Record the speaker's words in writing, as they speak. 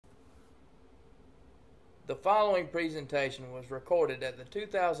The following presentation was recorded at the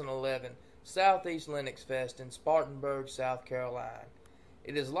 2011 SouthEast LinuxFest in Spartanburg, South Carolina.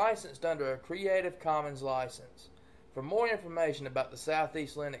 It is licensed under a Creative Commons license. For more information about the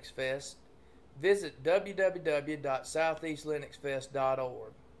SouthEast LinuxFest, visit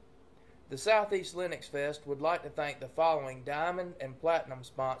www.southeastlinuxfest.org. The SouthEast LinuxFest would like to thank the following Diamond and Platinum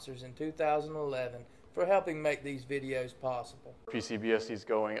sponsors in 2011 for helping make these videos possible. PC-BSD is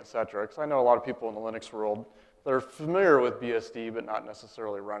going, etc. Because I know a lot of people in the Linux world that are familiar with BSD, but not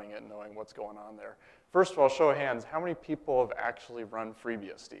necessarily running it and knowing what's going on there. First of all, show of hands, how many people have actually run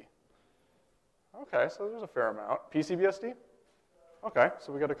FreeBSD? Okay, so there's a fair amount. PC-BSD? Okay,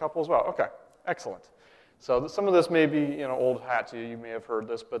 so we got a couple as well. Okay, excellent. So some of this may be old hat to you. You may have heard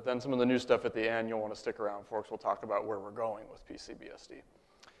this, but then some of the new stuff at the end you'll want to stick around for, because we'll talk about where we're going with PC-BSD.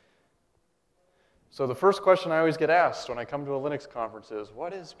 So the first question I always get asked when I come to a Linux conference is,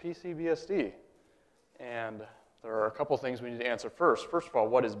 what is PC-BSD? And there are a couple things we need to answer first. First of all,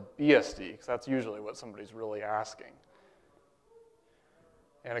 what is BSD? Because that's usually what somebody's really asking.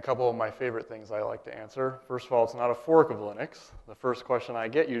 And a couple of my favorite things I like to answer. First of all, it's not a fork of Linux. The first question I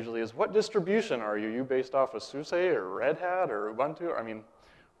get usually is, what distribution are you? You based off of SUSE or Red Hat or Ubuntu? I mean,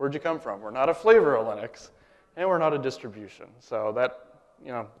 where'd you come from? We're not a flavor of Linux, and we're not a distribution. So that,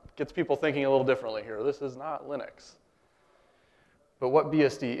 gets people thinking a little differently here. This is not Linux. But what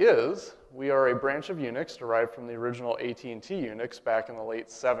BSD is, we are a branch of Unix derived from the original AT&T Unix back in the late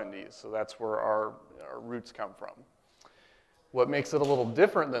 70s. So that's where our roots come from. What makes it a little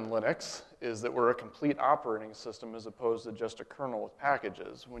different than Linux is that we're a complete operating system as opposed to just a kernel with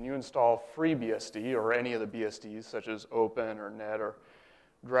packages. When you install FreeBSD or any of the BSDs, such as Open or Net or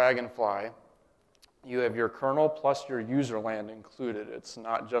Dragonfly, you have your kernel plus your userland included. It's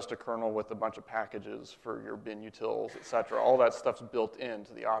not just a kernel with a bunch of packages for your bin utils, et cetera. All that stuff's built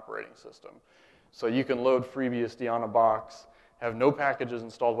into the operating system. So you can load FreeBSD on a box, have no packages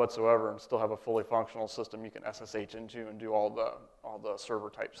installed whatsoever, and still have a fully functional system you can SSH into and do all the server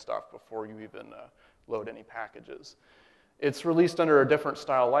type stuff before you even load any packages. It's released under a different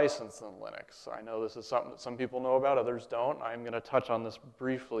style license than Linux. I know this is something that some people know about, others don't. I'm going to touch on this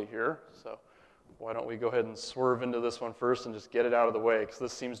briefly here. So why don't we go ahead and swerve into this one first and just get it out of the way, because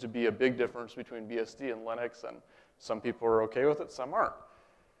this seems to be a big difference between BSD and Linux, and some people are okay with it, some aren't.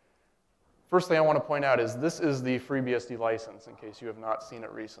 First thing I want to point out is this is the FreeBSD license, in case you have not seen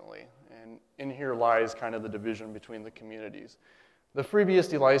it recently. And in here lies kind of the division between the communities. The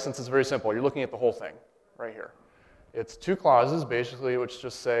FreeBSD license is very simple. You're looking at the whole thing right here. It's two clauses, basically, which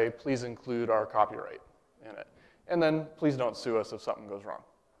just say, please include our copyright in it. And then, please don't sue us if something goes wrong.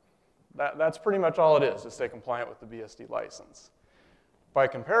 That's pretty much all it is to stay compliant with the BSD license. By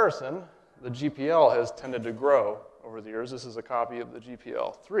comparison, the GPL has tended to grow over the years. This is a copy of the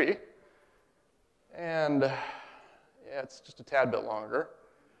GPL 3. And yeah, it's just a tad bit longer.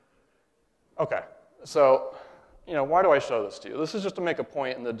 Okay, so why do I show this to you? This is just to make a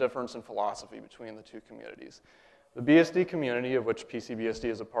point in the difference in philosophy between the two communities. The BSD community, of which PC-BSD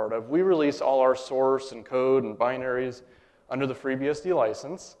is a part of, we release all our source and code and binaries under the FreeBSD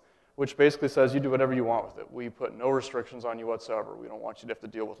license, which basically says you do whatever you want with it. We put no restrictions on you whatsoever. We don't want you to have to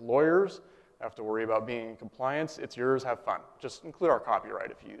deal with lawyers, have to worry about being in compliance. It's yours, have fun. Just include our copyright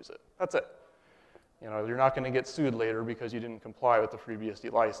if you use it. That's it. You're not going to get sued later because you didn't comply with the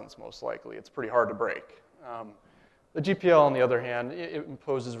FreeBSD license, most likely. It's pretty hard to break. The GPL, on the other hand, it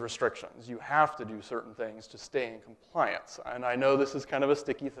imposes restrictions. You have to do certain things to stay in compliance. And I know this is kind of a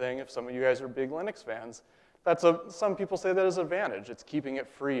sticky thing. If some of you guys are big Linux fans, some people say that is an advantage. It's keeping it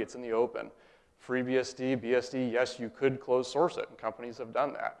free. It's in the open. FreeBSD, BSD, yes, you could close source it, and companies have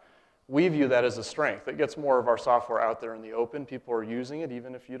done that. We view that as a strength. It gets more of our software out there in the open. People are using it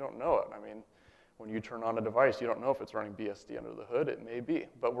even if you don't know it. I mean, when you turn on a device, you don't know if it's running BSD under the hood. It may be.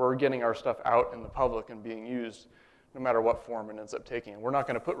 But we're getting our stuff out in the public and being used no matter what form it ends up taking. We're not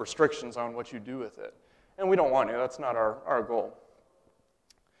going to put restrictions on what you do with it. And we don't want to. That's not our goal.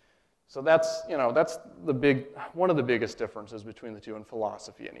 So that's one of the biggest differences between the two in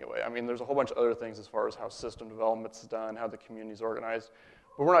philosophy anyway. I mean, there's a whole bunch of other things as far as how system development's done, how the community's organized.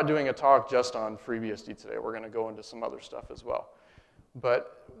 But we're not doing a talk just on FreeBSD today. We're going to go into some other stuff as well.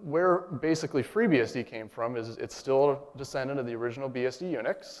 But where basically FreeBSD came from is it's still a descendant of the original BSD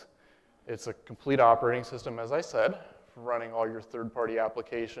Unix. It's a complete operating system, as I said, for running all your third-party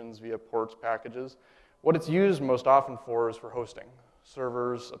applications via ports, packages. What it's used most often for is for hosting.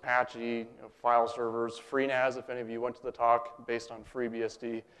 Servers, Apache, file servers, FreeNAS, if any of you went to the talk based on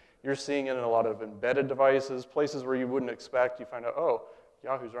FreeBSD. You're seeing it in a lot of embedded devices, places where you wouldn't expect. You find out, oh,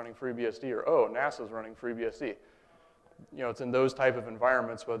 Yahoo's running FreeBSD, or oh, NASA's running FreeBSD. It's in those type of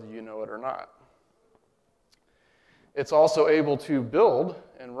environments, whether you know it or not. It's also able to build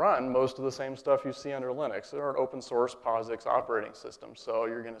and run most of the same stuff you see under Linux. There are open source POSIX operating systems. So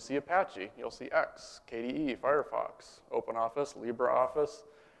you're going to see Apache, you'll see X, KDE, Firefox, OpenOffice, LibreOffice.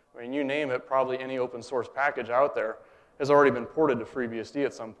 I mean, you name it, probably any open source package out there has already been ported to FreeBSD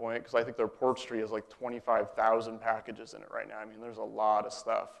at some point, because I think their port tree has like 25,000 packages in it right now. I mean, there's a lot of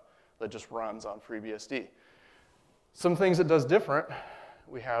stuff that just runs on FreeBSD. Some things it does different.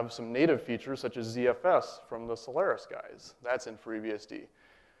 We have some native features such as ZFS from the Solaris guys. That's in FreeBSD.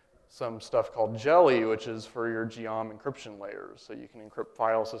 Some stuff called Jelly, which is for your geom encryption layers. So you can encrypt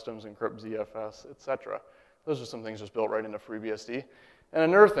file systems, encrypt ZFS, etc. Those are some things just built right into FreeBSD. And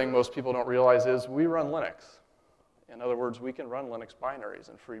another thing most people don't realize is we run Linux. In other words, we can run Linux binaries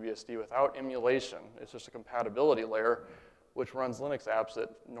in FreeBSD without emulation. It's just a compatibility layer which runs Linux apps at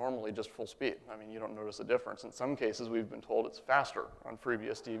normally just full speed. I mean, you don't notice a difference. In some cases, we've been told it's faster on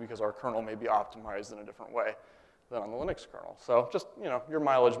FreeBSD because our kernel may be optimized in a different way than on the Linux kernel. So just, your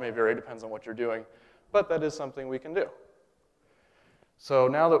mileage may vary, depends on what you're doing, but that is something we can do. So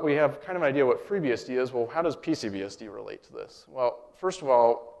now that we have kind of an idea what FreeBSD is, well, how does PC-BSD relate to this? Well, first of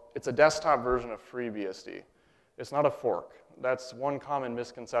all, it's a desktop version of FreeBSD. It's not a fork. That's one common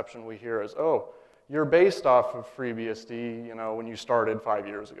misconception we hear is, oh, you're based off of FreeBSD, when you started 5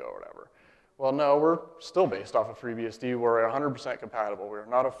 years ago or whatever. Well, no, we're still based off of FreeBSD. We're 100% compatible. We're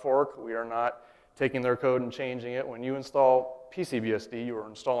not a fork. We are not taking their code and changing it. When you install PC-BSD, you are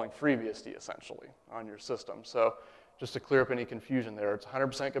installing FreeBSD, essentially, on your system. So just to clear up any confusion there, it's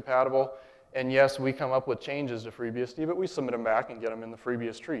 100% compatible. And yes, we come up with changes to FreeBSD, but we submit them back and get them in the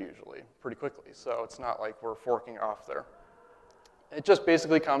FreeBSD tree usually, pretty quickly. So it's not like we're forking off there. It just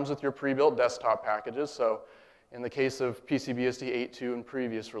basically comes with your pre-built desktop packages. So in the case of PC-BSD 8.2 and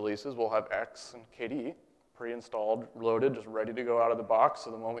previous releases, we'll have X and KDE pre-installed, loaded, just ready to go out of the box. So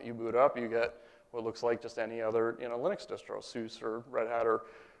the moment you boot up, you get what looks like just any other Linux distro, SUSE or Red Hat or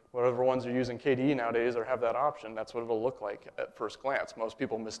whatever ones are using KDE nowadays or have that option. That's what it'll look like at first glance. Most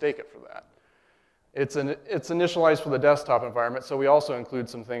people mistake it for that. It's initialized for the desktop environment, so we also include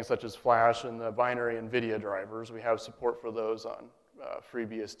some things such as Flash and the binary NVIDIA drivers. We have support for those on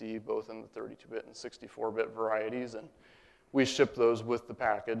FreeBSD, both in the 32-bit and 64-bit varieties, and we ship those with the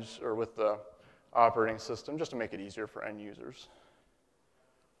package or with the operating system just to make it easier for end users.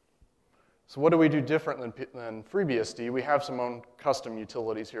 So what do we do different than FreeBSD? We have some own custom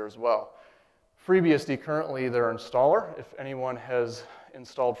utilities here as well. FreeBSD currently, their installer, if anyone has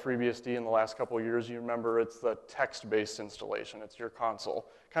installed FreeBSD in the last couple of years, you remember it's the text-based installation. It's your console.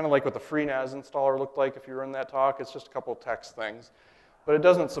 Kind of like what the FreeNAS installer looked like if you were in that talk. It's just a couple of text things. But it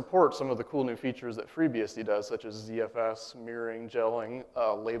doesn't support some of the cool new features that FreeBSD does, such as ZFS, mirroring, gelling,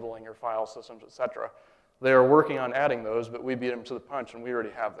 labeling your file systems, etc. They are working on adding those, but we beat them to the punch, and we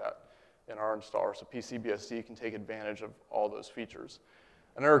already have that in our installer. So PC-BSD can take advantage of all those features.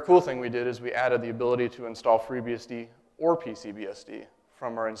 Another cool thing we did is we added the ability to install FreeBSD or PC-BSD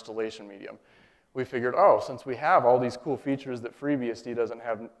from our installation medium. We figured, oh, since we have all these cool features that FreeBSD doesn't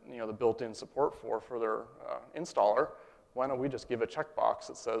have the built-in support for their installer, why don't we just give a checkbox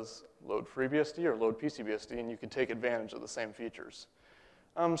that says load FreeBSD or load PC-BSD, and you can take advantage of the same features.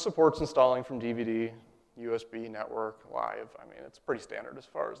 Supports installing from DVD, USB, network, live. I mean, it's pretty standard as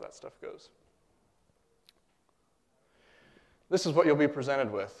far as that stuff goes. This is what you'll be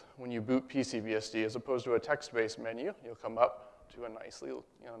presented with when you boot PC-BSD. As opposed to a text-based menu, you'll come up to a nice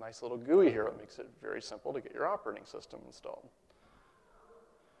little GUI here that makes it very simple to get your operating system installed.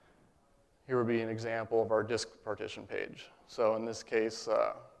 Here would be an example of our disk partition page. So in this case,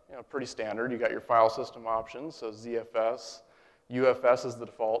 pretty standard. You got your file system options, so ZFS. UFS is the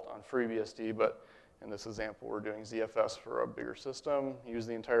default on FreeBSD, but in this example, we're doing ZFS for a bigger system. Use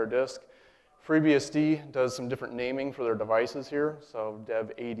the entire disk. FreeBSD does some different naming for their devices here. So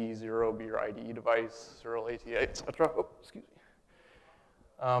dev AD0 be your IDE device, serial ATA, etc. Oh, excuse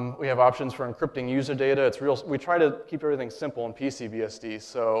me. We have options for encrypting user data. We try to keep everything simple in PC-BSD.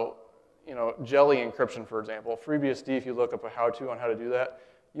 So, Jelly encryption, for example. FreeBSD, if you look up a how-to on how to do that,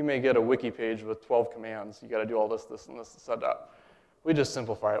 you may get a wiki page with 12 commands. You got to do all this, and this to set up. We just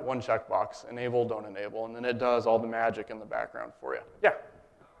simplify it. One checkbox: enable, don't enable, and then it does all the magic in the background for you. Yeah.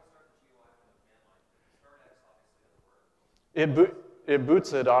 It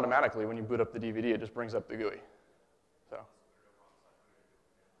boots it automatically when you boot up the DVD. It just brings up the GUI. So.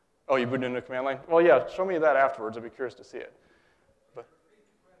 Oh, you boot into a command line? Well, yeah, show me that afterwards. I'd be curious to see it. But,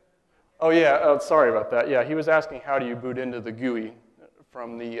 oh, yeah, sorry about that. Yeah, he was asking how do you boot into the GUI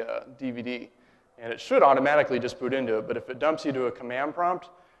from the DVD. And it should automatically just boot into it, but if it dumps you to a command prompt,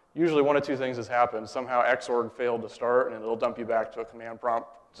 usually one of two things has happened. Somehow Xorg failed to start, and it'll dump you back to a command prompt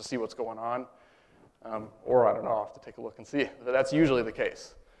to see what's going on. Or I don't know, I'll have to take a look and see. But that's usually the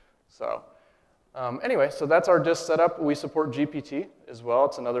case. So anyway, so that's our disk setup. We support GPT as well.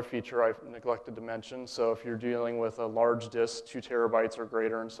 It's another feature I neglected to mention. So if you're dealing with a large disk, 2 terabytes or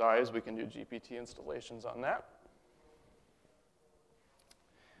greater in size, we can do GPT installations on that.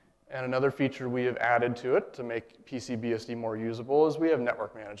 And another feature we have added to it to make PC-BSD more usable is we have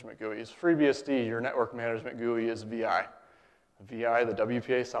network management GUIs. FreeBSD, your network management GUI is VI. VI, the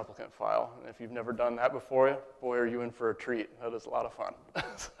WPA supplicant file. And if you've never done that before, boy, are you in for a treat. That is a lot of fun.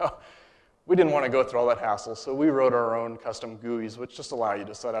 So we didn't want to go through all that hassle, so we wrote our own custom GUIs, which just allow you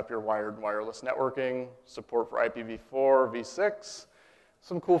to set up your wired and wireless networking, support for IPv4, v6,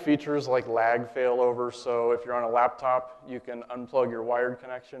 some cool features like lag failover, so if you're on a laptop, you can unplug your wired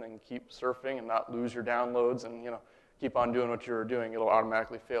connection and keep surfing and not lose your downloads and keep on doing what you were doing. It'll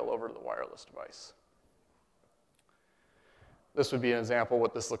automatically fail over to the wireless device. This would be an example of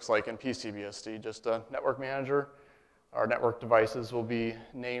what this looks like in PC-BSD, just a network manager. Our network devices will be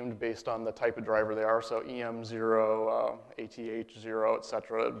named based on the type of driver they are, so EM0, ATH0, et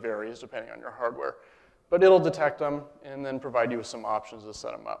cetera. It varies depending on your hardware. But it'll detect them and then provide you with some options to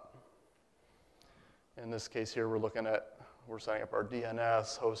set them up. In this case here, we're setting up our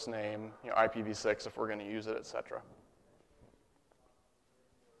DNS, host name, IPv6 if we're going to use it, et cetera.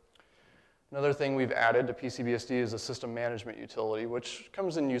 Another thing we've added to PC-BSD is a system management utility, which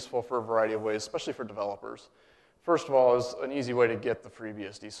comes in useful for a variety of ways, especially for developers. First of all, is an easy way to get the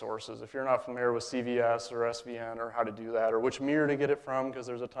FreeBSD sources. If you're not familiar with CVS or SVN or how to do that, or which mirror to get it from, because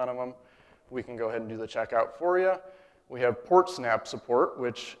there's a ton of them, we can go ahead and do the checkout for you. We have port snap support,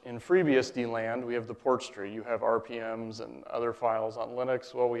 which in FreeBSD land, we have the ports tree. You have RPMs and other files on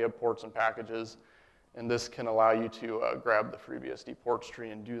Linux. Well, we have ports and packages, and this can allow you to grab the FreeBSD ports tree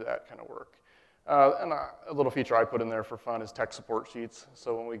and do that kind of work. And a little feature I put in there for fun is tech support sheets.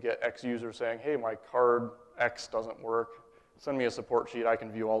 So when we get X user saying, hey, my card X doesn't work, send me a support sheet. I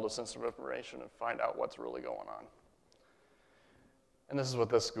can view all the sensitive information and find out what's really going on. And this is what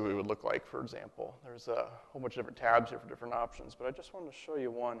this GUI would look like, for example. There's a whole bunch of different tabs here for different options, but I just wanted to show you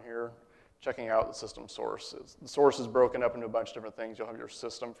one here, checking out the system source. The source is broken up into a bunch of different things. You'll have your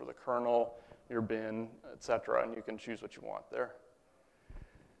system for the kernel, your bin, et cetera, and you can choose what you want there.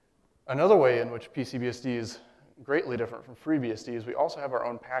 Another way in which PC-BSD is greatly different from FreeBSD is we also have our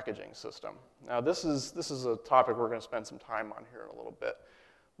own packaging system. Now this is a topic we're going to spend some time on here in a little bit.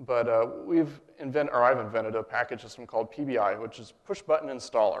 But I've invented a package system called PBI, which is push button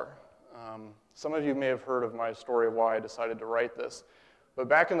installer. Some of you may have heard of my story of why I decided to write this. But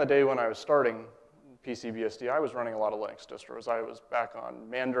back in the day when I was starting PC-BSD, I was running a lot of Linux distros. I was back on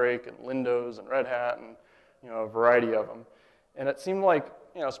Mandrake and Windows and Red Hat and a variety of them. And it seemed like,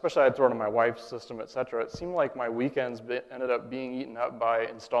 especially I'd throw it on my wife's system, et cetera, it seemed like my weekends ended up being eaten up by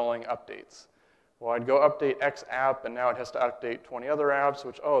installing updates. Well, I'd go update X app, and now it has to update 20 other apps,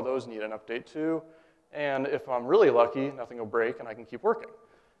 which, those need an update too. And if I'm really lucky, nothing will break, and I can keep working.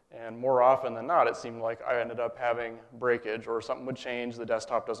 And more often than not, it seemed like I ended up having breakage, or something would change, the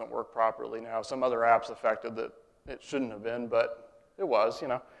desktop doesn't work properly. Now, some other apps affected that it shouldn't have been, but it was,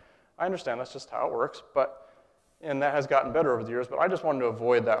 I understand that's just how it works, and that has gotten better over the years, but I just wanted to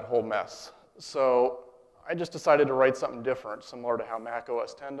avoid that whole mess. So I just decided to write something different, similar to how Mac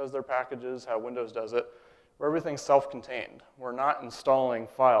OS X does their packages, how Windows does it, where everything's self-contained. We're not installing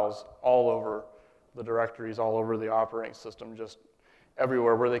files all over the directories, all over the operating system, just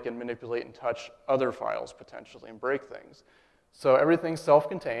everywhere where they can manipulate and touch other files potentially and break things. So everything's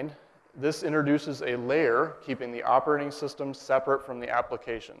self-contained. This introduces a layer keeping the operating system separate from the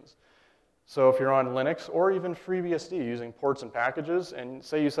applications. So if you're on Linux or even FreeBSD using ports and packages, and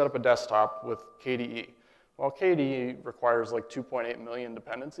say you set up a desktop with KDE. Well, KDE requires like 2.8 million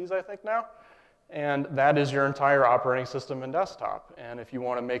dependencies, I think now. And that is your entire operating system and desktop. And if you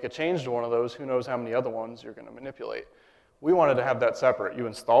want to make a change to one of those, who knows how many other ones you're going to manipulate. We wanted to have that separate. You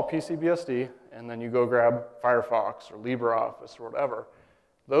install PC-BSD, and then you go grab Firefox or LibreOffice or whatever.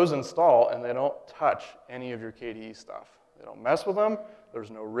 Those install, and they don't touch any of your KDE stuff. They don't mess with them. There's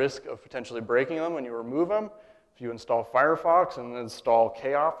no risk of potentially breaking them when you remove them. If you install Firefox and install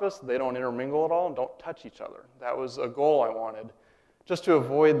KOffice, they don't intermingle at all and don't touch each other. That was a goal I wanted, just to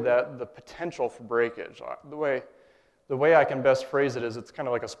avoid the potential for breakage. The way I can best phrase it is it's kind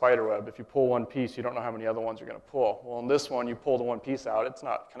of like a spider web. If you pull one piece, you don't know how many other ones you're going to pull. Well, in this one, you pull the one piece out. It's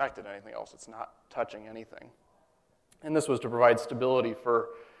not connected to anything else. It's not touching anything. And this was to provide stability for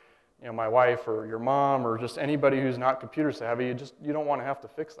my wife or your mom or just anybody who's not computer savvy. You don't want to have to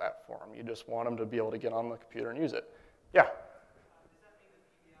fix that for them. You just want them to be able to get on the computer and use it. Yeah? Does that mean that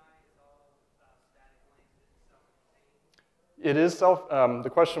PBI is all static length and self-contained? It is the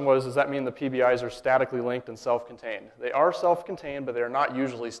question was, does that mean the PBIs are statically linked and self-contained? They are self-contained, but they're not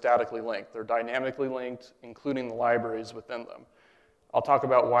usually statically linked. They're dynamically linked, including the libraries within them. I'll talk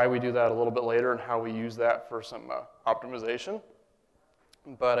about why we do that a little bit later and how we use that for some optimization.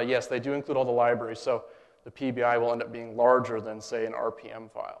 But yes, they do include all the libraries, so the PBI will end up being larger than, say, an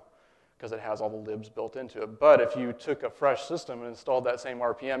RPM file, because it has all the libs built into it. But if you took a fresh system and installed that same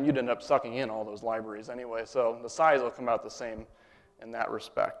RPM, you'd end up sucking in all those libraries anyway, so the size will come out the same in that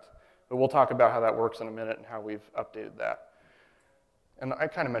respect. But we'll talk about how that works in a minute and how we've updated that. And I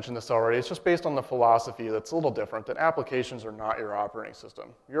kind of mentioned this already. It's just based on the philosophy that's a little different, that applications are not your operating system.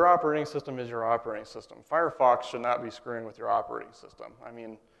 Your operating system is your operating system. Firefox should not be screwing with your operating system. I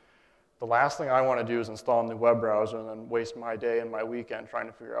mean, the last thing I want to do is install a new web browser and then waste my day and my weekend trying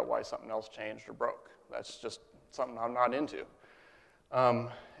to figure out why something else changed or broke. That's just something I'm not into.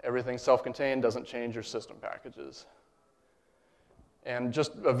 Everything's self-contained, doesn't change your system packages. And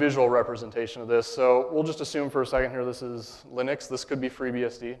just a visual representation of this. So we'll just assume for a second here this is Linux. This could be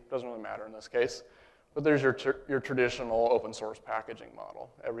FreeBSD. Doesn't really matter in this case. But there's your traditional open source packaging model.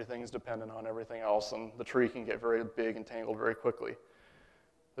 Everything's dependent on everything else, and the tree can get very big and tangled very quickly.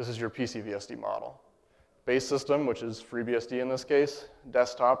 This is your PC-BSD model. Base system, which is FreeBSD in this case.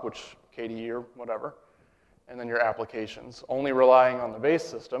 Desktop, which KDE or whatever. And then your applications, only relying on the base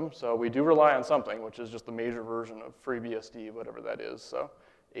system. So we do rely on something, which is just the major version of FreeBSD, whatever that is, so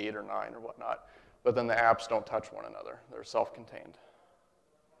 8 or 9 or whatnot. But then the apps don't touch one another. They're self-contained.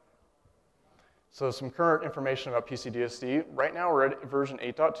 So some current information about PC-BSD. Right now we're at version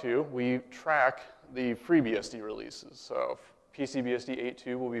 8.2. We track the FreeBSD releases. So PC-BSD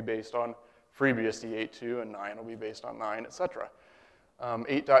 8.2 will be based on FreeBSD 8.2, and 9 will be based on 9, etc.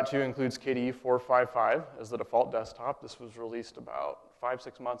 8.2 includes KDE 4.5.5 as the default desktop. This was released about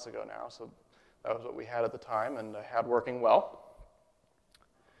 5-6 months ago now, so that was what we had at the time and had working well.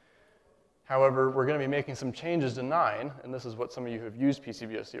 However, we're going to be making some changes to 9, and this is what some of you who have used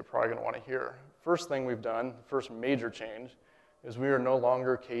PC-BSD are probably going to want to hear. First thing we've done, the first major change, is we are no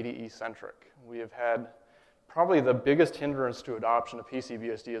longer KDE-centric. We have had probably the biggest hindrance to adoption of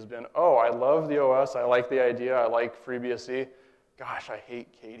PC-BSD has been, oh, I love the OS, I like the idea, I like FreeBSD. Gosh, I hate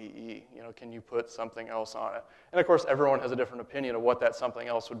KDE. You know, can you put something else on it? And of course, everyone has a different opinion of what that something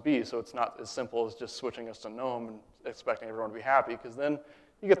else would be, so it's not as simple as just switching us to GNOME and expecting everyone to be happy, because then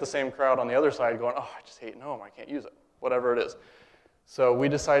you get the same crowd on the other side going, oh, I just hate GNOME, I can't use it, whatever it is. So we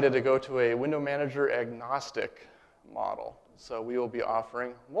decided to go to a window manager agnostic model. So we will be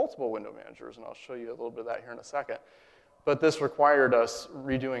offering multiple window managers, and I'll show you a little bit of that here in a second. But this required us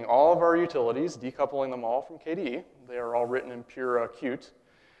redoing all of our utilities, decoupling them all from KDE. They are all written in pure Qt.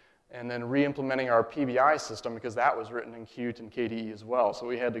 And then re-implementing our PBI system, because that was written in Qt and KDE as well. So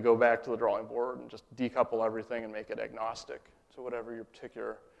we had to go back to the drawing board and just decouple everything and make it agnostic to whatever your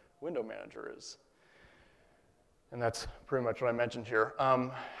particular window manager is. And that's pretty much what I mentioned here.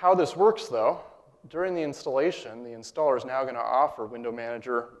 How this works, though, during the installation, the installer is now going to offer window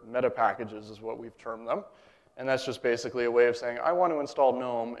manager meta packages, is what we've termed them. And that's just basically a way of saying, I want to install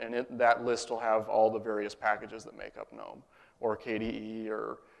GNOME, and that list will have all the various packages that make up GNOME, or KDE,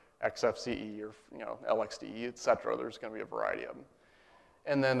 or XFCE, or LXDE, etc. There's going to be a variety of them.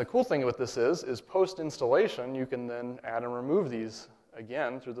 And then the cool thing with this is post-installation, you can then add and remove these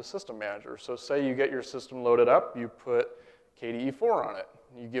again through the system manager. So say you get your system loaded up, you put KDE 4 on it.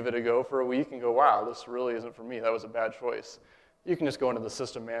 You give it a go for a week and go, wow, this really isn't for me. That was a bad choice. You can just go into the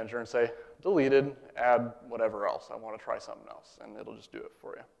system manager and say, deleted, add whatever else. I want to try something else, and it'll just do it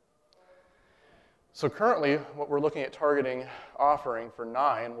for you. So currently, what we're looking at targeting offering for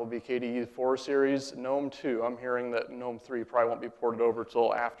 9 will be KDE 4 series, GNOME 2. I'm hearing that GNOME 3 probably won't be ported over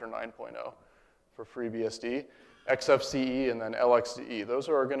till after 9.0 for FreeBSD, XFCE, and then LXDE. Those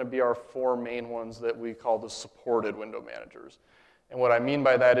are going to be our 4 main ones that we call the supported window managers. And what I mean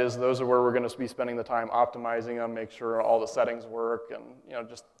by that is those are where we're going to be spending the time optimizing them, make sure all the settings work, and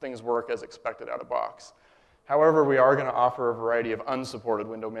just things work as expected out of box. However, we are going to offer a variety of unsupported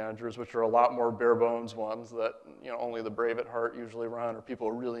window managers, which are a lot more bare bones ones that only the brave at heart usually run, or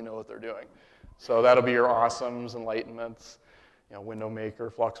people who really know what they're doing. So that'll be your Awesomes, Enlightenments, Window Maker,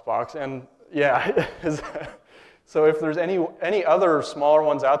 Fluxbox, and yeah. So if there's any other smaller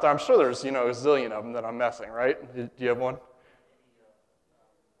ones out there, I'm sure there's a zillion of them that I'm missing, right? Do you have one?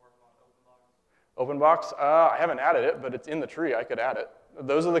 OpenBox? I haven't added it, but it's in the tree. I could add it.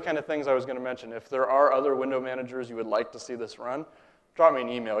 Those are the kind of things I was going to mention. If there are other window managers you would like to see this run, drop me an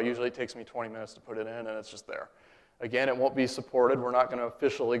email. Usually it takes me 20 minutes to put it in, and it's just there. Again, it won't be supported. We're not going to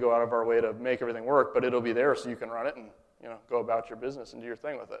officially go out of our way to make everything work, but it'll be there so you can run it and go about your business and do your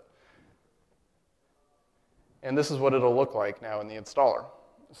thing with it. And this is what it'll look like now in the installer.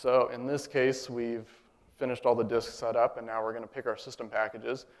 So in this case, we've finished all the disks set up, and now we're going to pick our system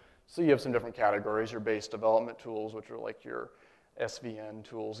packages. So you have some different categories, your base development tools, which are like your SVN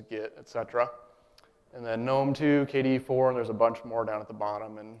tools, Git, etc. And then GNOME 2, KDE 4, and there's a bunch more down at the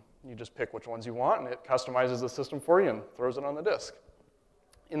bottom, and you just pick which ones you want, and it customizes the system for you and throws it on the disk.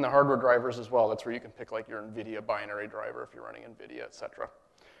 In the hardware drivers as well, that's where you can pick like your NVIDIA binary driver if you're running NVIDIA, etc.,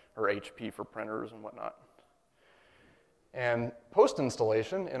 or HP for printers and whatnot. And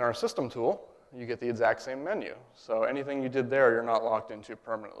post-installation, in our system tool, you get the exact same menu. So anything you did there, you're not locked into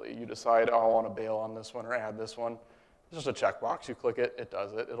permanently. You decide, oh, I want to bail on this one or add this one. It's just a checkbox. You click it, it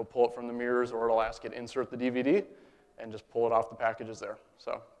does it. It'll pull it from the mirrors, or it'll ask you to insert the DVD and just pull it off the packages there.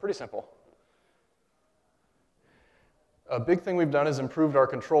 So pretty simple. A big thing we've done is improved our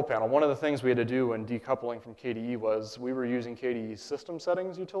control panel. One of the things we had to do when decoupling from KDE was we were using KDE's system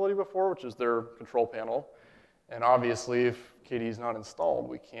settings utility before, which is their control panel. And obviously, if KDE is not installed,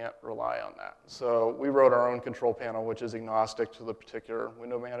 we can't rely on that. So we wrote our own control panel, which is agnostic to the particular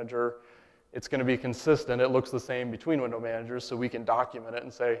window manager. It's going to be consistent. It looks the same between window managers, so we can document it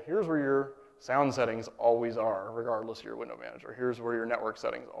and say, here's where your sound settings always are, regardless of your window manager. Here's where your network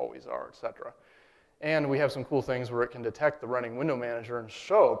settings always are, et cetera. And we have some cool things where it can detect the running window manager and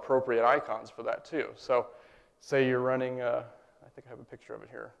show appropriate icons for that too. So say you're running, I think I have a picture of it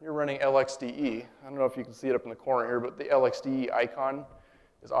here. You're running LXDE. I don't know if you can see it up in the corner here, but the LXDE icon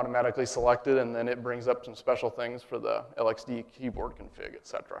is automatically selected, and then it brings up some special things for the LXDE keyboard config, et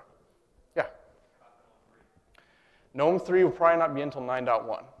cetera. Yeah? GNOME 3 will probably not be until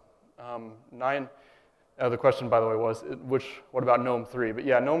 9.1. The question, by the way, was, what about GNOME 3? But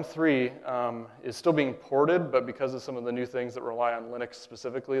yeah, GNOME 3 is still being ported, but because of some of the new things that rely on Linux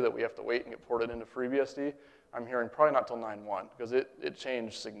specifically that we have to wait and get ported into FreeBSD, I'm hearing probably not till 9.1, because it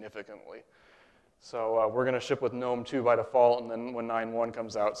changed significantly. So we're going to ship with GNOME 2 by default, and then when 9.1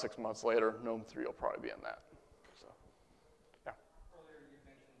 comes out 6 months later, GNOME 3 will probably be in that. So, yeah. Earlier you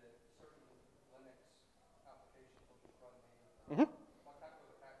mentioned that certain Linux applications will be running. Mm-hmm.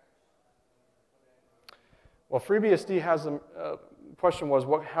 Well, FreeBSD has a question was,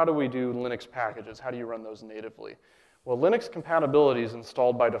 how do we do Linux packages? How do you run those natively? Well, Linux compatibility is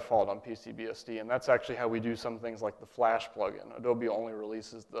installed by default on PC-BSD, and that's actually how we do some things like the Flash plugin. Adobe only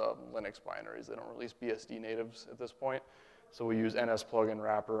releases the Linux binaries. They don't release BSD natives at this point. So we use NS plugin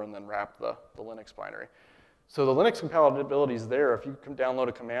wrapper and then wrap the Linux binary. So the Linux compatibility is there. If you can download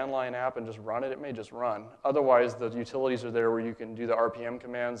a command line app and just run it, it may just run. Otherwise, the utilities are there where you can do the RPM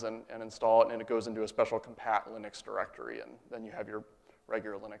commands and install it, and it goes into a special compat Linux directory, and then you have your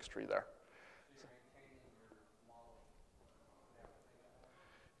regular Linux tree there. So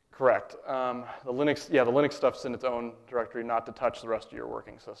correct. The Linux stuff's in its own directory, not to touch the rest of your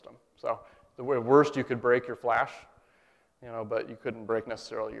working system. So the worst, you could break your Flash, but you couldn't break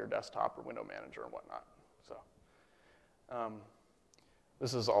necessarily your desktop or window manager and whatnot.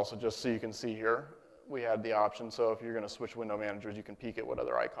 This is also just so you can see here, we had the option, so if you're going to switch window managers, you can peek at what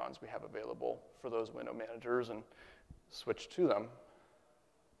other icons we have available for those window managers and switch to them.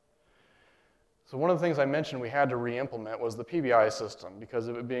 So one of the things I mentioned we had to re-implement was the PBI system, because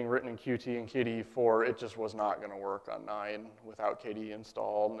of it being written in Qt and KDE 4, it just was not going to work on 9 without KDE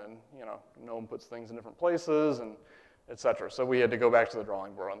installed, and GNOME puts things in different places, and et cetera. So we had to go back to the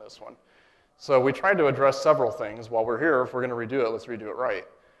drawing board on this one. So we tried to address several things. While we're here, if we're going to redo it, let's redo it right.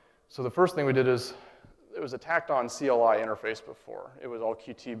 So the first thing we did is, it was a tacked-on CLI interface before. It was all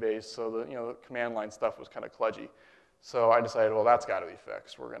Qt-based, so the command line stuff was kind of kludgy. So I decided, well, that's got to be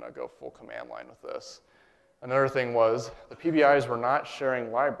fixed. We're going to go full command line with this. Another thing was, the PBIs were not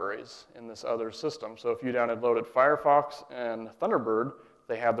sharing libraries in this other system. So if you downloaded Firefox and Thunderbird,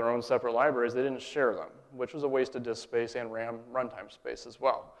 they had their own separate libraries. They didn't share them, which was a waste of disk space and RAM runtime space as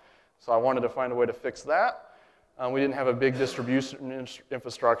well. So I wanted to find a way to fix that. We didn't have a big distribution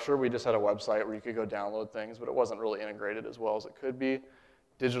infrastructure. We just had a website where you could go download things, but it wasn't really integrated as well as it could be.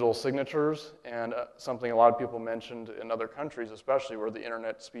 Digital signatures, and something a lot of people mentioned in other countries, especially where the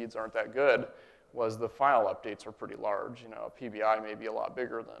internet speeds aren't that good, was the file updates are pretty large. A PBI may be a lot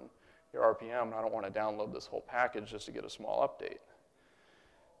bigger than your RPM, and I don't want to download this whole package just to get a small update.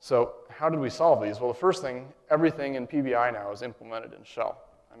 So how did we solve these? Well, the first thing, everything in PBI now is implemented in shell.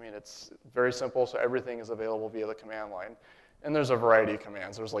 I mean, it's very simple, so everything is available via the command line. And there's a variety of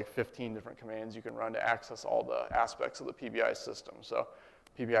commands. There's like 15 different commands you can run to access all the aspects of the PBI system. So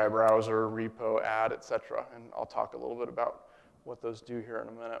PBI browser, repo, add, et cetera. And I'll talk a little bit about what those do here in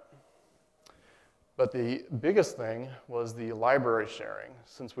a minute. But the biggest thing was the library sharing.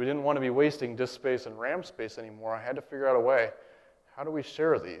 Since we didn't want to be wasting disk space and RAM space anymore, I had to figure out a way, how do we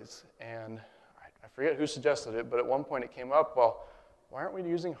share these? And I forget who suggested it, but at one point it came up, well, why aren't we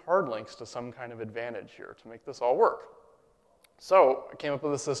using hard links to some kind of advantage here to make this all work? So I came up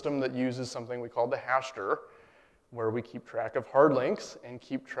with a system that uses something we call the hashter, where we keep track of hard links and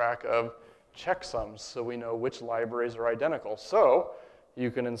keep track of checksums so we know which libraries are identical. So you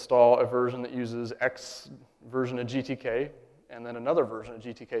can install a version that uses X version of GTK and then another version of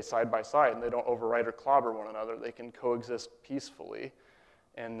GTK side by side, and they don't overwrite or clobber one another. They can coexist peacefully,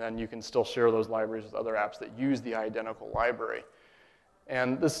 and then you can still share those libraries with other apps that use the identical library.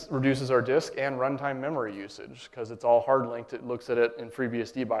 And this reduces our disk and runtime memory usage because it's all hard linked. It looks at it in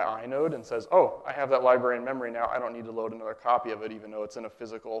FreeBSD by inode and says, oh, I have that library in memory now. I don't need to load another copy of it, even though it's in a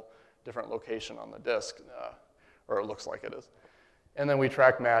physical different location on the disk, or it looks like it is. And then we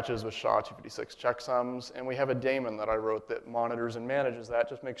track matches with SHA-256 checksums, and we have a daemon that I wrote that monitors and manages that,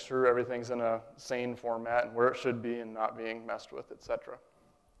 just makes sure everything's in a sane format and where it should be and not being messed with, etc.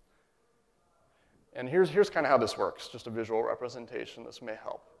 And here's kind of how this works, just a visual representation. This may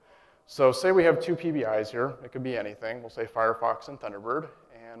help. So say we have two PBIs here. It could be anything. We'll say Firefox and Thunderbird.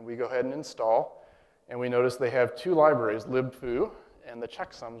 And we go ahead and install. And we notice they have two libraries, libfoo, and the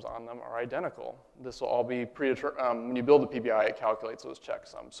checksums on them are identical. This will all be predetermined. When you build the PBI, it calculates those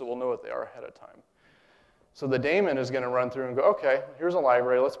checksums. So we'll know what they are ahead of time. So the daemon is going to run through and go, OK, here's a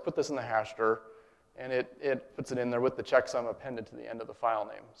library. Let's put this in the hashter. And it puts it in there with the checksum appended to the end of the file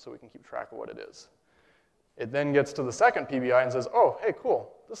name so we can keep track of what it is. It then gets to the second PBI and says, oh, hey,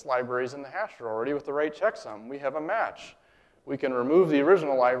 cool. This library is in the hashter already with the right checksum. We have a match. We can remove the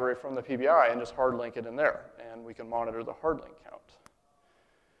original library from the PBI and just hard link it in there. And we can monitor the hard link count.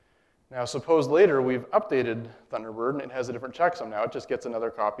 Now, suppose later we've updated Thunderbird and it has a different checksum now. It just gets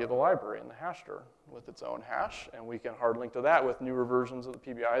another copy of the library in the hashter with its own hash. And we can hard link to that with newer versions of the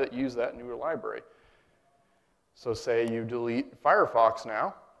PBI that use that newer library. So say you delete Firefox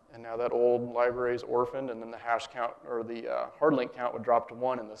now. And now that old library is orphaned, and then the hash count, or the hard link count would drop to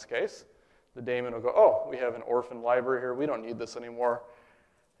 1 in this case. The daemon will go, oh, we have an orphaned library here. We don't need this anymore.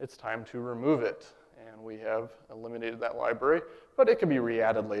 It's time to remove it. And we have eliminated that library. But it can be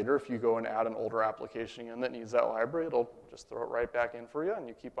re-added later. If you go and add an older application in that needs that library, it'll just throw it right back in for you, and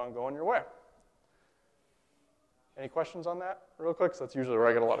you keep on going your way. Any questions on that real quick? 'Cause that's usually where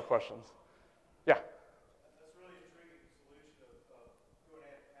I get a lot of questions. Yeah?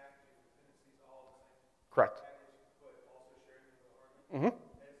 Correct. Mm-hmm.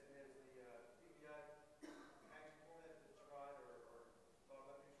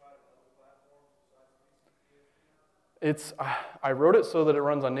 I wrote it so that it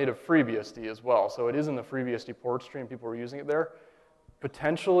runs on native FreeBSD as well. So it is in the FreeBSD port stream. People are using it there.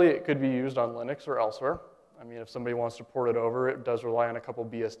 Potentially, it could be used on Linux or elsewhere. I mean, if somebody wants to port it over, it does rely on a couple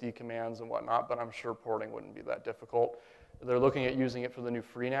BSD commands and whatnot, but I'm sure porting wouldn't be that difficult. They're looking at using it for the new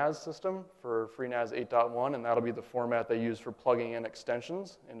FreeNAS system, for FreeNAS 8.1, and that'll be the format they use for plugging in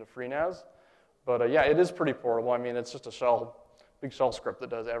extensions into FreeNAS. But yeah, it is pretty portable. I mean, it's just a big shell script that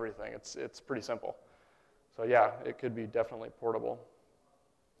does everything. It's pretty simple. So yeah, it could be definitely portable.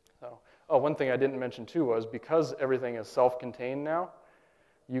 So, oh, one thing I didn't mention too was because everything is self-contained now,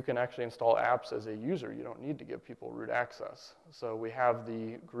 you can actually install apps as a user. You don't need to give people root access. So we have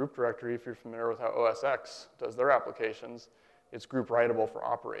the group directory, if you're familiar with how OS X does their applications, it's group writable for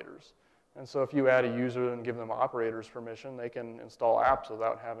operators. And so if you add a user and give them operators permission, they can install apps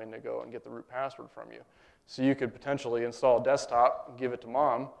without having to go and get the root password from you. So you could potentially install a desktop, give it to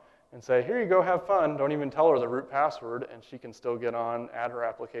mom, and say, here you go, have fun. Don't even tell her the root password, and she can still get on, add her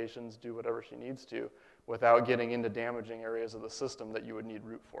applications, do whatever she needs to, without getting into damaging areas of the system that you would need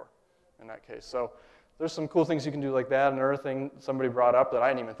root for in that case. So there's some cool things you can do like that. Another thing somebody brought up that I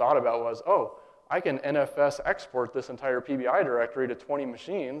hadn't even thought about was, oh, I can NFS export this entire PBI directory to 20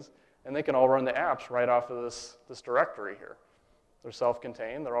 machines, and they can all run the apps right off of this directory here. They're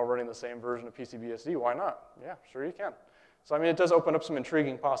self-contained. They're all running the same version of PC-BSD. Why not? Yeah, sure you can. So I mean, it does open up some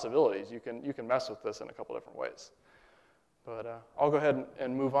intriguing possibilities. You can mess with this in a couple different ways. But I'll go ahead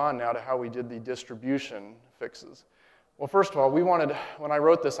and move on now to how we did the distribution fixes. Well, first of all, when I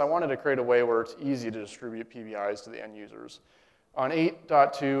wrote this, I wanted to create a way where it's easy to distribute PBIs to the end users. On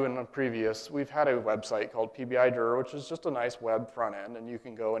 8.2 and on previous, we've had a website called PBIDir, which is just a nice web front end, and you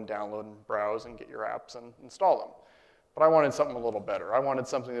can go and download and browse and get your apps and install them. But I wanted something a little better. I wanted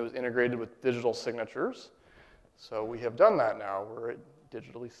something that was integrated with digital signatures. So we have done that now, where it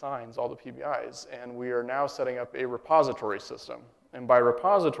digitally signs all the PBIs, and we are now setting up a repository system. And by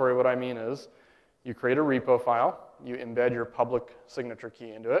repository, what I mean is you create a repo file, you embed your public signature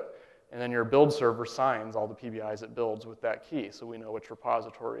key into it, and then your build server signs all the PBIs it builds with that key, so we know which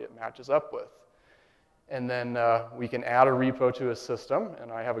repository it matches up with. And then we can add a repo to a system,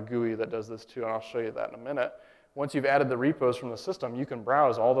 and I have a GUI that does this too, and I'll show you that in a minute. Once you've added the repos from the system, you can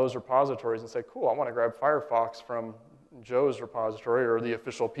browse all those repositories and say, cool, I want to grab Firefox from Joe's repository or the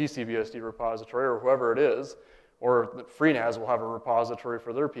official PC-BSD repository or whoever it is, or FreeNAS will have a repository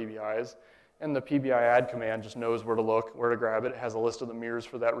for their PBIs, and the PBI add command just knows where to look, where to grab it. It has a list of the mirrors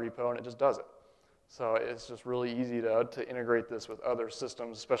for that repo, and it just does it. So it's just really easy to integrate this with other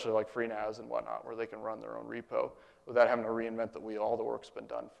systems, especially like FreeNAS and whatnot, where they can run their own repo without having to reinvent the wheel. All the work's been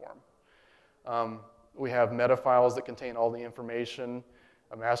done for them. We have meta files that contain all the information,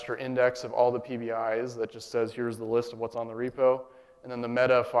 a master index of all the PBIs that just says, here's the list of what's on the repo. And then the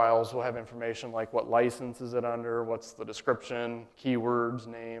meta files will have information like what license is it under, what's the description, keywords,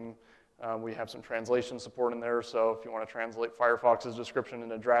 name. We have some translation support in there, so if you want to translate Firefox's description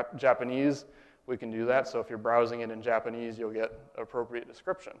into Japanese, we can do that. So if you're browsing it in Japanese, you'll get appropriate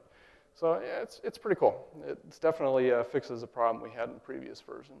description. So yeah, it's pretty cool. It definitely fixes a problem we had in previous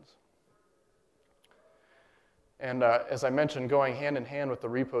versions. And as I mentioned, going hand in hand with the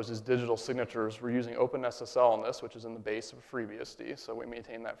repos is digital signatures. We're using OpenSSL on this, which is in the base of FreeBSD, so we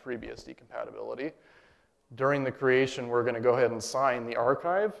maintain that FreeBSD compatibility. During the creation, we're going to go ahead and sign the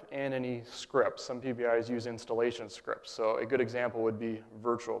archive and any scripts. Some PBIs use installation scripts, so a good example would be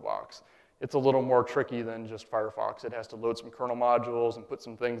VirtualBox. It's a little more tricky than just Firefox. It has to load some kernel modules and put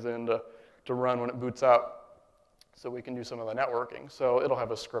some things in to run when it boots up. So we can do some of the networking. So it'll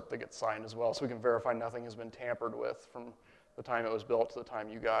have a script that gets signed as well, so we can verify nothing has been tampered with from the time it was built to the time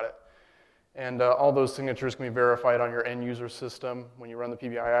you got it. And all those signatures can be verified on your end user system. When you run the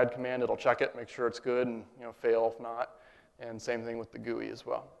PBI add command, it'll check it, make sure it's good, and fail if not. And same thing with the GUI as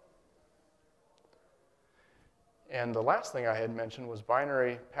well. And the last thing I had mentioned was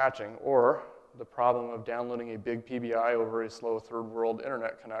binary patching, or the problem of downloading a big PBI over a slow third world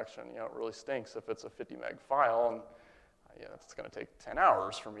internet connection. It really stinks if it's a 50 meg file, and it's going to take 10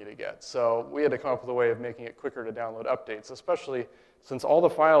 hours for me to get. So we had to come up with a way of making it quicker to download updates, especially since all the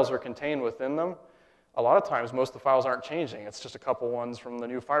files are contained within them. A lot of times, most of the files aren't changing. It's just a couple ones from the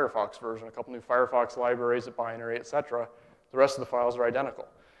new Firefox version, a couple new Firefox libraries, a binary, etc. The rest of the files are identical.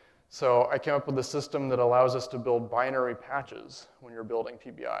 So I came up with a system that allows us to build binary patches when you're building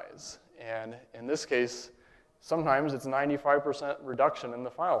PBIs. And in this case, sometimes it's 95% reduction in the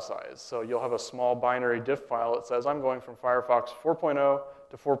file size. So you'll have a small binary diff file that says, I'm going from Firefox 4.0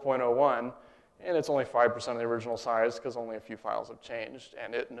 to 4.01, and it's only 5% of the original size because only a few files have changed,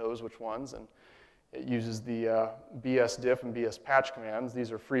 and it knows which ones, and it uses the bsdiff and bspatch commands.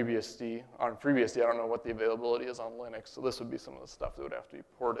 These are FreeBSD. On FreeBSD, I don't know what the availability is on Linux, so this would be some of the stuff that would have to be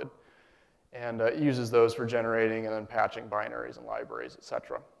ported. And it uses those for generating and then patching binaries and libraries,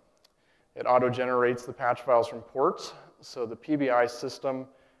 etc. It auto-generates the patch files from ports, so the PBI system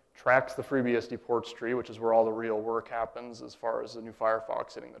tracks the FreeBSD ports tree, which is where all the real work happens as far as a new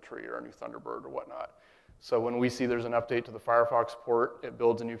Firefox hitting the tree or a new Thunderbird or whatnot. So when we see there's an update to the Firefox port, it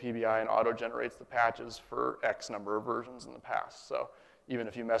builds a new PBI and auto-generates the patches for X number of versions in the past. So even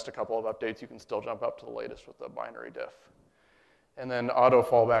if you missed a couple of updates, you can still jump up to the latest with the binary diff. And then auto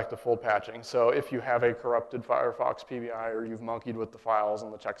fallback to full patching. So if you have a corrupted Firefox PBI or you've monkeyed with the files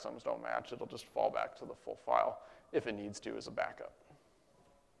and the checksums don't match, it'll just fall back to the full file if it needs to as a backup.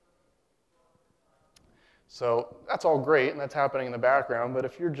 So that's all great, and that's happening in the background, but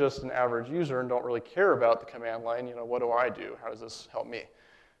if you're just an average user and don't really care about the command line, what do I do? How does this help me?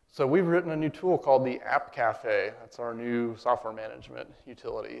 So we've written a new tool called the App Cafe. That's our new software management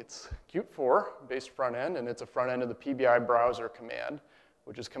utility. It's Qt 4 based front end, and it's a front end of the PBI browser command,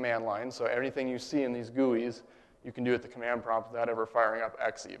 which is command line. So anything you see in these GUIs, you can do at the command prompt without ever firing up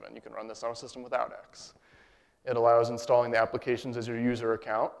X even. You can run this on a system without X. It allows installing the applications as your user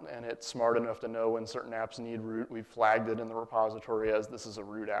account, and it's smart enough to know when certain apps need root. We've flagged it in the repository as this is a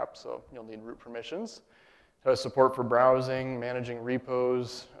root app, so you'll need root permissions. It has support for browsing, managing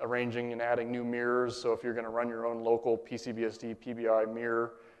repos, arranging and adding new mirrors. So if you're going to run your own local PC-BSD PBI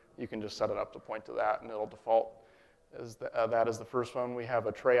mirror, you can just set it up to point to that, and it'll default as that is the first one. We have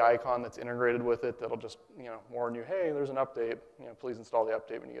a tray icon that's integrated with it that'll just warn you, hey, there's an update. Please install the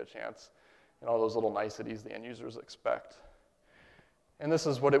update when you get a chance. And all those little niceties the end users expect. And this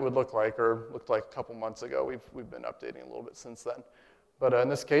is what it would look like, or looked like a couple months ago. We've been updating a little bit since then. But in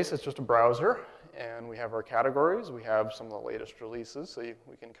this case, it's just a browser, and we have our categories. We have some of the latest releases, so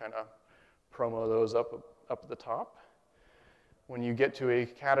we can kind of promo those up at the top. When you get to a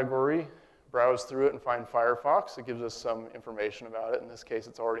category, browse through it and find Firefox. It gives us some information about it. In this case,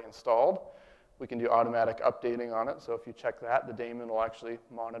 it's already installed. We can do automatic updating on it, so if you check that, the daemon will actually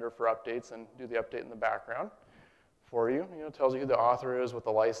monitor for updates and do the update in the background for you. It tells you who the author is, what the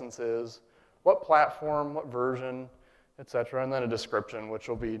license is, what platform, what version, etc., and then a description, which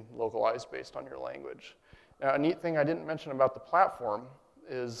will be localized based on your language. Now, a neat thing I didn't mention about the platform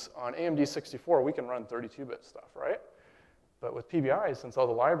is on AMD 64, we can run 32-bit stuff, right? But with PBI, since all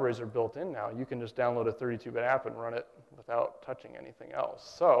the libraries are built in now, you can just download a 32-bit app and run it without touching anything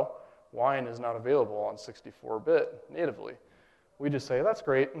else. So Wine is not available on 64-bit natively. We just say, that's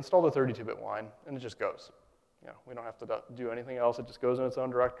great, install the 32-bit Wine, and it just goes. You know, we don't have to do anything else. It just goes in its own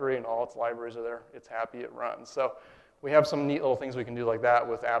directory, and all its libraries are there. It's happy, it runs. So we have some neat little things we can do like that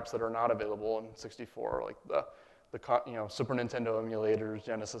with apps that are not available in 64, like the Super Nintendo emulators,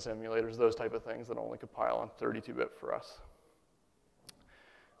 Genesis emulators, those type of things that only compile on 32-bit for us.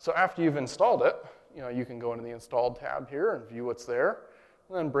 So after you've installed it, you can go into the installed tab here and view what's there,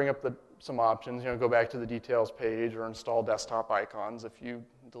 and then bring up some options. Go back to the details page or install desktop icons if you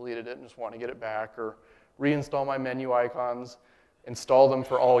deleted it and just want to get it back, or reinstall my menu icons, install them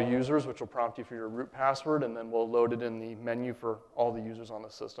for all users, which will prompt you for your root password, and then we'll load it in the menu for all the users on the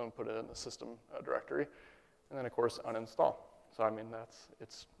system, put it in the system directory, and then of course uninstall. So I mean,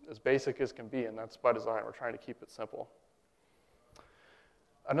 it's as basic as can be, and that's by design. We're trying to keep it simple.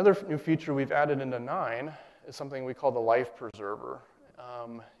 Another new feature we've added into 9 is something we call the Life Preserver.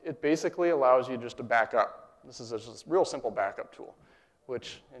 It basically allows you just to back up. This is just a real simple backup tool,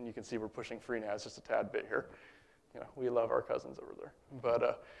 and you can see we're pushing FreeNAS just a tad bit here. We love our cousins over there.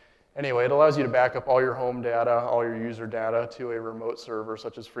 But anyway, it allows you to back up all your home data, all your user data to a remote server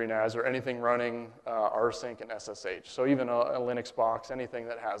such as FreeNAS or anything running rsync and SSH. So even a Linux box, anything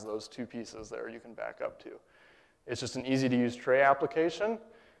that has those two pieces there, you can back up to. It's just an easy-to-use tray application.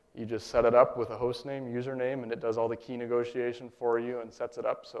 You just set it up with a host name, username, and it does all the key negotiation for you and sets it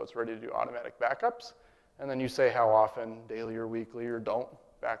up so it's ready to do automatic backups. And then you say how often, daily or weekly, or don't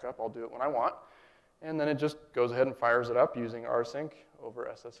back up. I'll do it when I want. And then it just goes ahead and fires it up using rsync over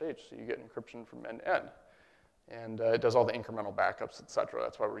SSH, so you get encryption from end to end. And it does all the incremental backups, etc.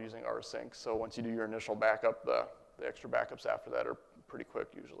 That's why we're using rsync. So once you do your initial backup, the extra backups after that are pretty quick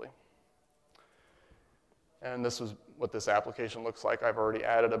usually. And this is what this application looks like. I've already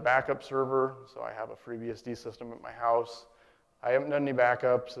added a backup server, so I have a FreeBSD system at my house. I haven't done any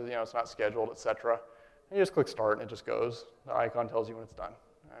backups, so it's not scheduled, etc. And you just click start, and it just goes. The icon tells you when it's done.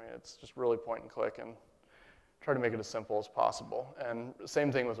 I mean, it's just really point and click, and try to make it as simple as possible. And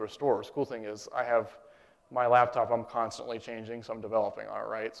same thing with restores. Cool thing is I have my laptop I'm constantly changing, so I'm developing on it,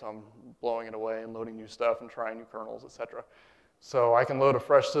 right? So I'm blowing it away and loading new stuff and trying new kernels, etc. So I can load a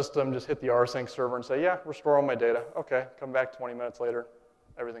fresh system, just hit the rsync server and say, yeah, restore all my data. Okay, come back 20 minutes later,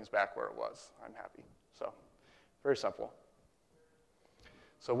 everything's back where it was. I'm happy. So very simple.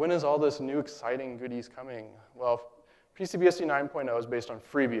 So when is all this new exciting goodies coming? Well, PC-BSD 9.0 is based on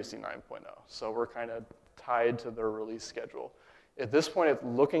FreeBSD 9.0, so we're kind of tied to their release schedule. At this point, it's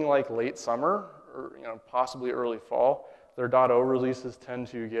looking like late summer, or possibly early fall. Their .0 releases tend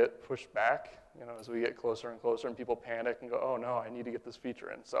to get pushed back, as we get closer and closer, and people panic and go, oh no, I need to get this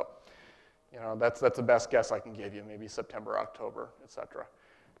feature in. So, that's the best guess I can give you, maybe September, October, etc.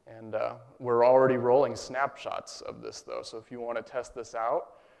 And we're already rolling snapshots of this, though. So if you want to test this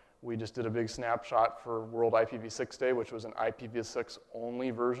out, we just did a big snapshot for World IPv6 Day, which was an IPv6 only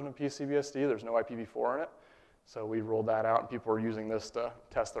version of PC-BSD. There's no IPv4 in it. So we rolled that out, and people were using this to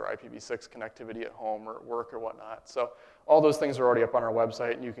test their IPv6 connectivity at home or at work or whatnot. So all those things are already up on our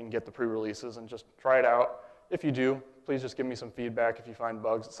website, and you can get the pre-releases and just try it out. If you do, please just give me some feedback if you find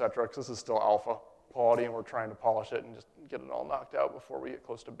bugs, etc., because this is still alpha quality, and we're trying to polish it and just get it all knocked out before we get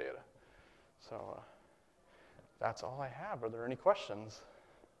close to beta. So that's all I have. Are there any questions?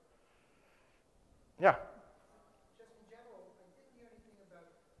 Yeah? Just in general, I didn't hear anything about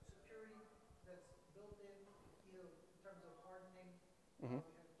security that's built in here in terms of hardening. We had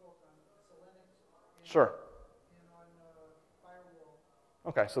a talk on Linux and, Sure. and on firewall.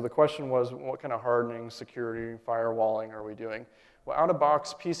 Okay, so the question was, what kind of hardening, security, firewalling are we doing? Well, out of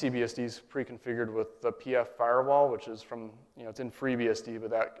box, PC-BSD is pre-configured with the PF firewall, which is from, it's in FreeBSD,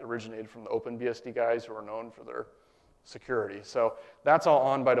 but that originated from the OpenBSD guys who are known for their security. So that's all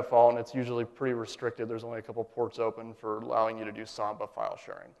on by default, and it's usually pretty restricted. There's only a couple ports open for allowing you to do Samba file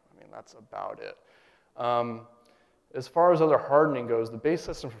sharing. I mean, that's about it. As far as other hardening goes, the base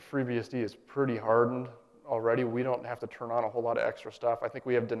system for FreeBSD is pretty hardened already. We don't have to turn on a whole lot of extra stuff. I think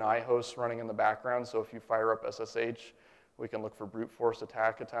we have deny hosts running in the background, so if you fire up SSH, we can look for brute force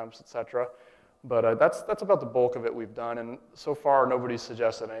attack attempts, etc. But that's about the bulk of it we've done, and so far nobody's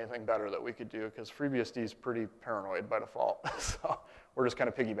suggested anything better that we could do, because FreeBSD is pretty paranoid by default. So we're just kind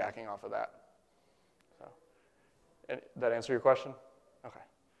of piggybacking off of that. So, did that answer your question? Okay.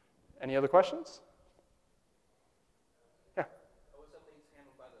 Any other questions? Yeah. OS updates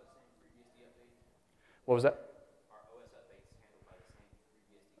handled by the same FreeBSD update? What was that?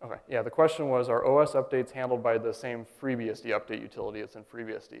 Okay, yeah, the question was, are OS updates handled by the same FreeBSD update utility that's in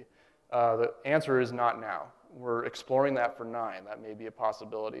FreeBSD? The answer is not now. We're exploring that for 9. That may be a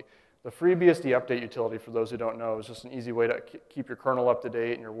possibility. The FreeBSD update utility, for those who don't know, is just an easy way to keep your kernel up to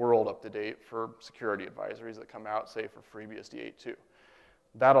date and your world up to date for security advisories that come out, say, for FreeBSD 8.2.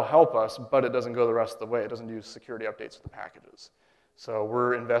 That'll help us, but it doesn't go the rest of the way. It doesn't do security updates with the packages. So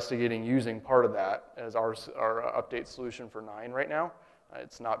we're investigating using part of that as our update solution for 9 right now.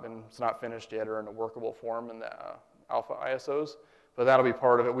 It's not finished yet or in a workable form in the alpha ISOs, but that'll be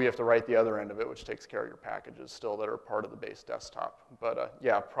part of it. We have to write the other end of it, which takes care of your packages still that are part of the base desktop. But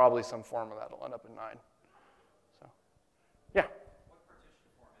yeah, probably some form of that will end up in 9. So, yeah. What partition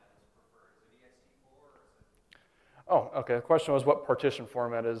format is preferred? Is it ext4 or is it? Oh, okay. The question was what partition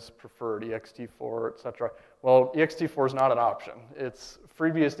format is preferred, ext4, etc. Well, ext4 is not an option. It's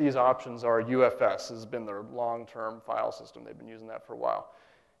FreeBSD's options are UFS has been their long-term file system. They've been using that for a while.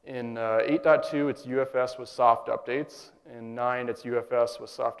 In 8.2, it's UFS with soft updates. In 9, it's UFS with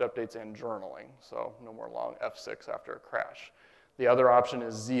soft updates and journaling, so no more long F6 after a crash. The other option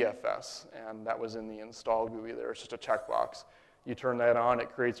is ZFS, and that was in the install GUI there. It's just a checkbox. You turn that on,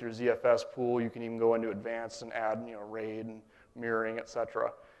 it creates your ZFS pool. You can even go into advanced and add, RAID and mirroring,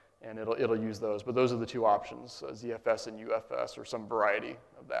 etc. And it'll use those. But those are the two options, ZFS and UFS, or some variety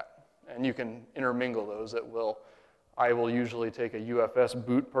of that. And you can intermingle those. I will usually take a UFS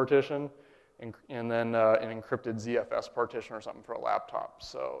boot partition and then an encrypted ZFS partition or something for a laptop.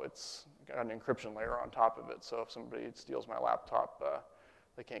 So it's got an encryption layer on top of it. So if somebody steals my laptop,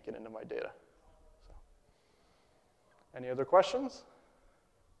 they can't get into my data. So, any other questions?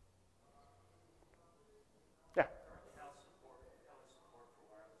 Yeah.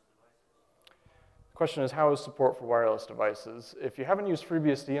 The question is, how is support for wireless devices? If you haven't used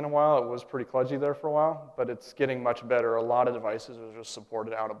FreeBSD in a while, it was pretty kludgy there for a while, but it's getting much better. A lot of devices are just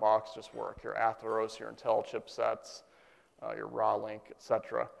supported out of box, just work. Your Atheros, your Intel chipsets, your Rawlink,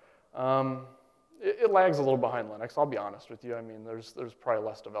 etc. It lags a little behind Linux, I'll be honest with you. I mean, there's probably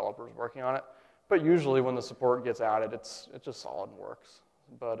less developers working on it, but usually when the support gets added, it's just solid and works.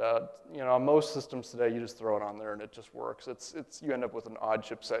 But on most systems today, you just throw it on there and it just works. You end up with an odd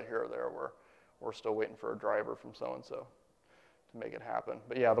chipset here or there where we're still waiting for a driver from so-and-so to make it happen.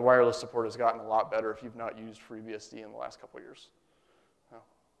 But yeah, the wireless support has gotten a lot better if you've not used FreeBSD in the last couple of years.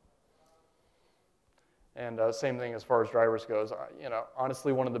 And same thing as far as drivers goes.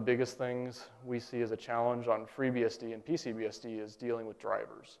 Honestly, one of the biggest things we see as a challenge on FreeBSD and PC-BSD is dealing with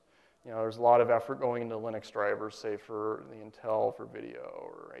drivers. There's a lot of effort going into Linux drivers, say for the Intel for video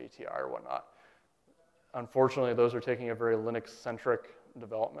or ATI or whatnot. Unfortunately, those are taking a very Linux-centric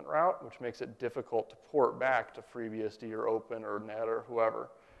development route, which makes it difficult to port back to FreeBSD or Open or Net or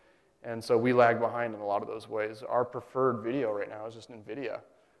whoever. And so we lag behind in a lot of those ways. Our preferred video right now is just NVIDIA.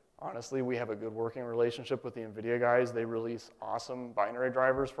 Honestly, we have a good working relationship with the NVIDIA guys. They release awesome binary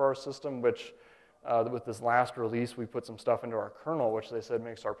drivers for our system, which with this last release, we put some stuff into our kernel, which they said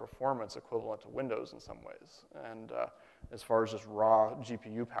makes our performance equivalent to Windows in some ways. And as far as just raw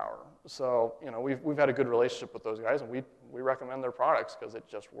GPU power. So, we've had a good relationship with those guys, and we recommend their products because it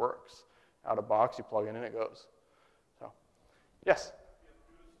just works. Out of box, you plug it in, it goes. So, yes?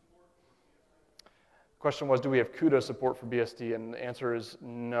 The question was, do we have CUDA support for BSD? And the answer is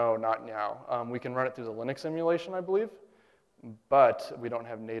no, not now. We can run it through the Linux emulation, I believe, but we don't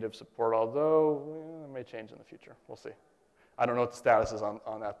have native support, although it may change in the future. We'll see. I don't know what the status is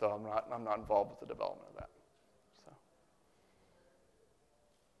on that, though. I'm not involved with the development of that. So,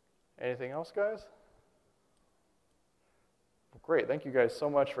 anything else, guys? Well, great. Thank you guys so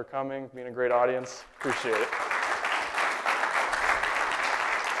much for coming, being a great audience. Appreciate it.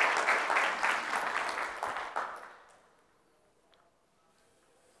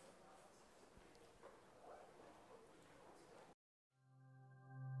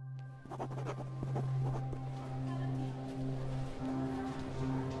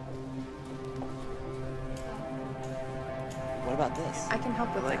 What about this? I can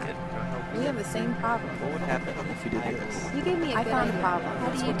help with like that. it. We have the same problem. What would happen if you did this? You gave me a good idea.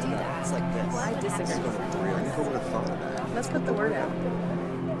 How do you do that? It's like this. I disagree. Who would have thought of that? Let's put the word out.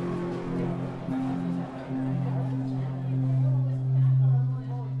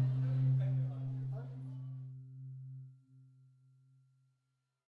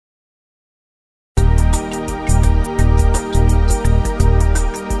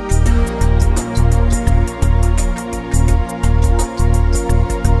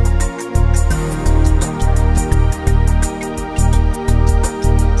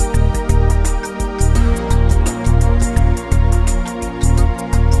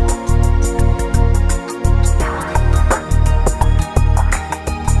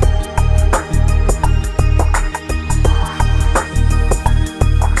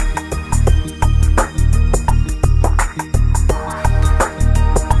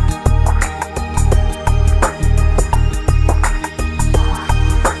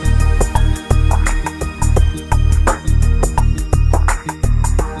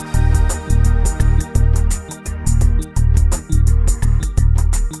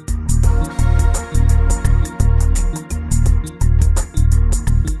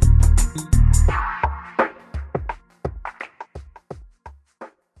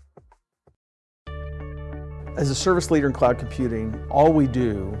 As a service leader in cloud computing, all we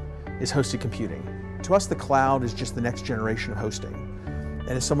do is hosted computing. To us, the cloud is just the next generation of hosting.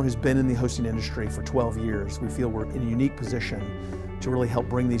 And as someone who's been in the hosting industry for 12 years, we feel we're in a unique position to really help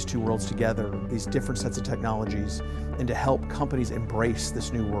bring these two worlds together, these different sets of technologies, and to help companies embrace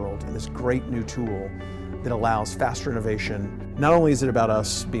this new world and this great new tool that allows faster innovation. Not only is it about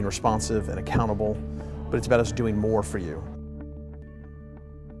us being responsive and accountable, but it's about us doing more for you.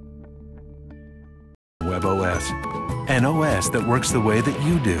 WebOS, an OS that works the way that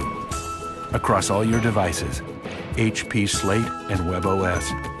you do. Across all your devices, HP Slate and WebOS.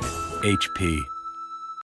 HP.